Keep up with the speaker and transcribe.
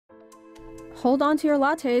hold on to your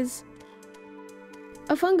lattes.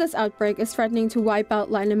 A fungus outbreak is threatening to wipe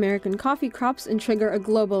out Latin American coffee crops and trigger a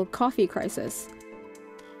global coffee crisis.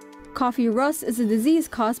 Coffee rust is a disease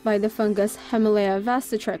caused by the fungus hemileia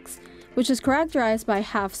vastatrix, which is characterized by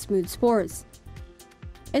half-smooth spores.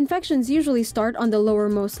 Infections usually start on the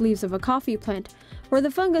lowermost leaves of a coffee plant, where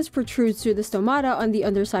the fungus protrudes through the stomata on the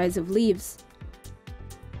undersides of leaves.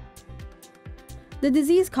 The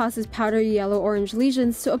disease causes powdery yellow-orange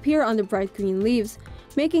lesions to appear on the bright green leaves,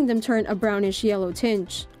 making them turn a brownish yellow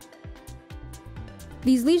tinge.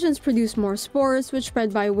 These lesions produce more spores, which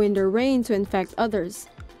spread by wind or rain to infect others.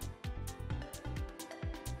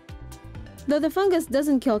 Though the fungus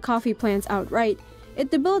doesn't kill coffee plants outright,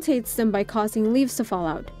 it debilitates them by causing leaves to fall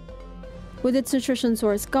out. With its nutrition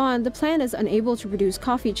source gone, the plant is unable to produce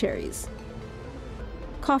coffee cherries.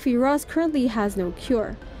 Coffee rust currently has no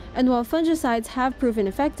cure, and while fungicides have proven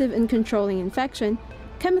effective in controlling infection,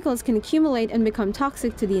 chemicals can accumulate and become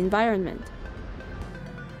toxic to the environment.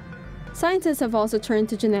 Scientists have also turned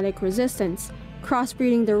to genetic resistance,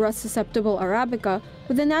 crossbreeding the rust-susceptible Arabica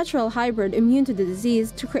with a natural hybrid immune to the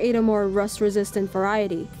disease to create a more rust-resistant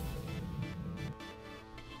variety.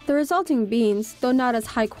 The resulting beans, though not as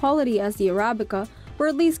high quality as the Arabica, were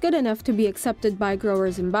at least good enough to be accepted by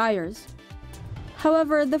growers and buyers.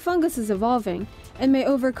 However, the fungus is evolving and may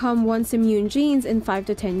overcome once immune genes in 5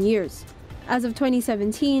 to 10 years. As of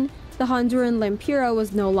 2017, the Honduran Lempira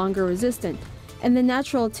was no longer resistant, and the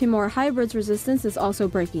natural Timor hybrid's resistance is also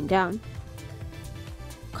breaking down.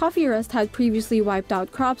 Coffee rust had previously wiped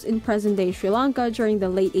out crops in present-day Sri Lanka during the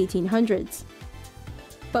late 1800s.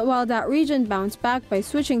 But while that region bounced back by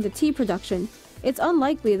switching to tea production, it's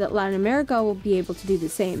unlikely that Latin America will be able to do the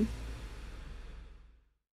same.